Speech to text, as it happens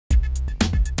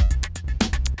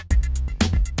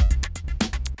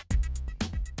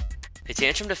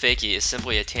tantrum to fakie is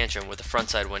simply a tantrum with a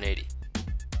frontside 180.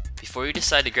 Before you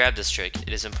decide to grab this trick,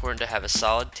 it is important to have a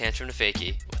solid tantrum to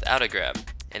fakie without a grab,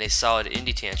 and a solid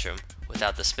Indy tantrum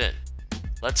without the spin.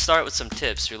 Let's start with some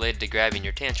tips related to grabbing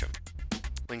your tantrum.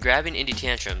 When grabbing Indy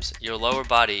tantrums, your lower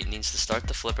body needs to start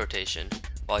the flip rotation,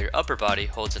 while your upper body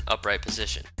holds an upright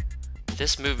position.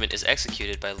 This movement is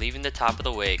executed by leaving the top of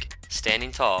the wake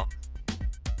standing tall,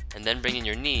 and then bringing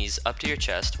your knees up to your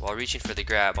chest while reaching for the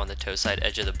grab on the toe side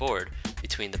edge of the board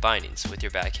between the bindings with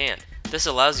your back hand. This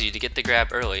allows you to get the grab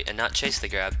early and not chase the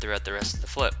grab throughout the rest of the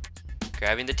flip.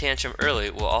 Grabbing the tantrum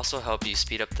early will also help you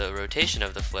speed up the rotation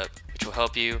of the flip, which will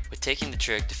help you with taking the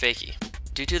trick to fakie.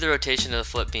 Due to the rotation of the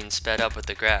flip being sped up with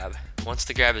the grab, once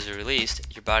the grab is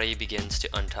released, your body begins to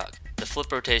untug. The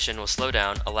flip rotation will slow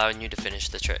down, allowing you to finish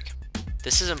the trick.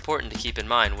 This is important to keep in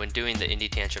mind when doing the Indy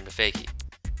tantrum to fakie.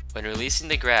 When releasing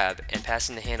the grab and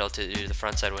passing the handle to do the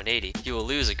frontside 180, you will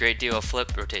lose a great deal of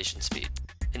flip rotation speed.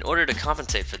 In order to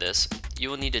compensate for this, you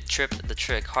will need to trip the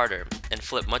trick harder and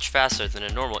flip much faster than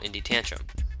a normal Indy tantrum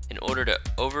in order to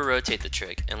over-rotate the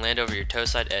trick and land over your toe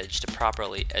side edge to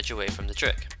properly edge away from the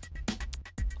trick.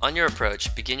 On your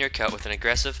approach, begin your cut with an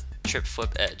aggressive trip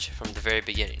flip edge from the very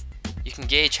beginning. You can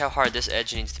gauge how hard this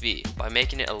edge needs to be by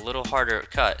making it a little harder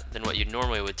cut than what you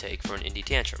normally would take for an Indy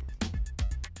tantrum.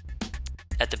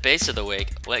 At the base of the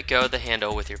wake, let go of the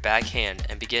handle with your back hand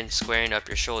and begin squaring up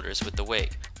your shoulders with the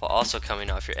wake while also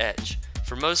coming off your edge.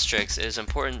 For most tricks, it is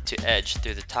important to edge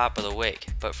through the top of the wake,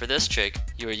 but for this trick,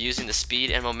 you are using the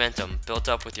speed and momentum built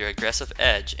up with your aggressive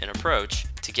edge and approach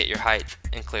to get your height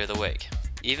and clear the wake.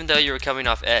 Even though you are coming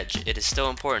off edge, it is still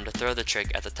important to throw the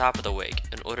trick at the top of the wake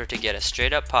in order to get a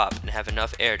straight up pop and have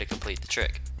enough air to complete the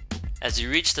trick. As you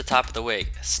reach the top of the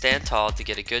wake, stand tall to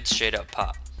get a good straight up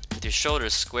pop, with your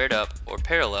shoulders squared up or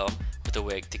parallel with the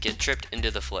wake to get tripped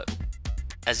into the flip.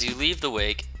 As you leave the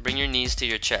wake, bring your knees to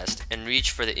your chest and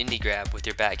reach for the Indy grab with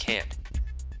your back hand.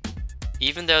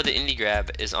 Even though the Indy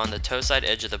grab is on the toe side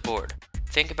edge of the board,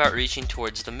 think about reaching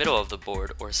towards the middle of the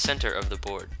board or center of the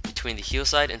board, between the heel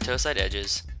side and toe side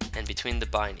edges and between the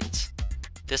bindings.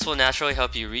 This will naturally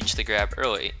help you reach the grab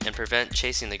early and prevent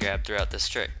chasing the grab throughout this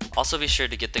trick. Also be sure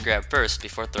to get the grab first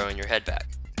before throwing your head back.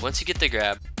 Once you get the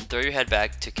grab, throw your head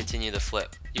back to continue the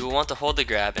flip. You will want to hold the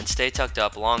grab and stay tucked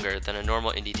up longer than a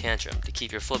normal Indy tantrum to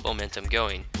keep your flip momentum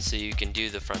going so you can do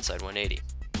the frontside 180.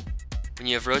 When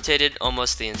you have rotated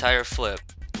almost the entire flip,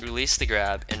 release the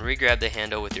grab and re-grab the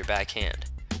handle with your back hand.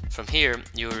 From here,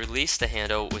 you will release the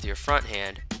handle with your front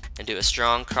hand and do a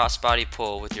strong cross-body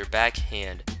pull with your back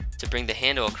hand to bring the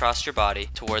handle across your body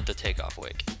toward the takeoff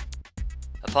wake.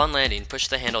 Upon landing, push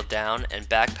the handle down and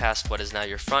back past what is now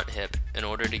your front hip in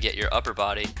order to get your upper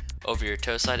body over your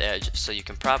toe side edge so you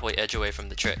can properly edge away from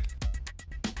the trick.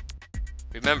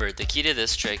 Remember, the key to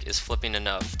this trick is flipping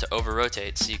enough to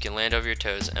over-rotate so you can land over your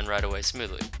toes and ride away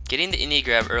smoothly. Getting the Indy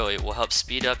grab early will help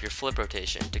speed up your flip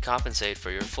rotation to compensate for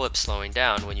your flip slowing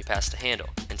down when you pass the handle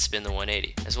and spin the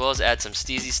 180, as well as add some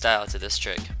steezy style to this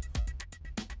trick.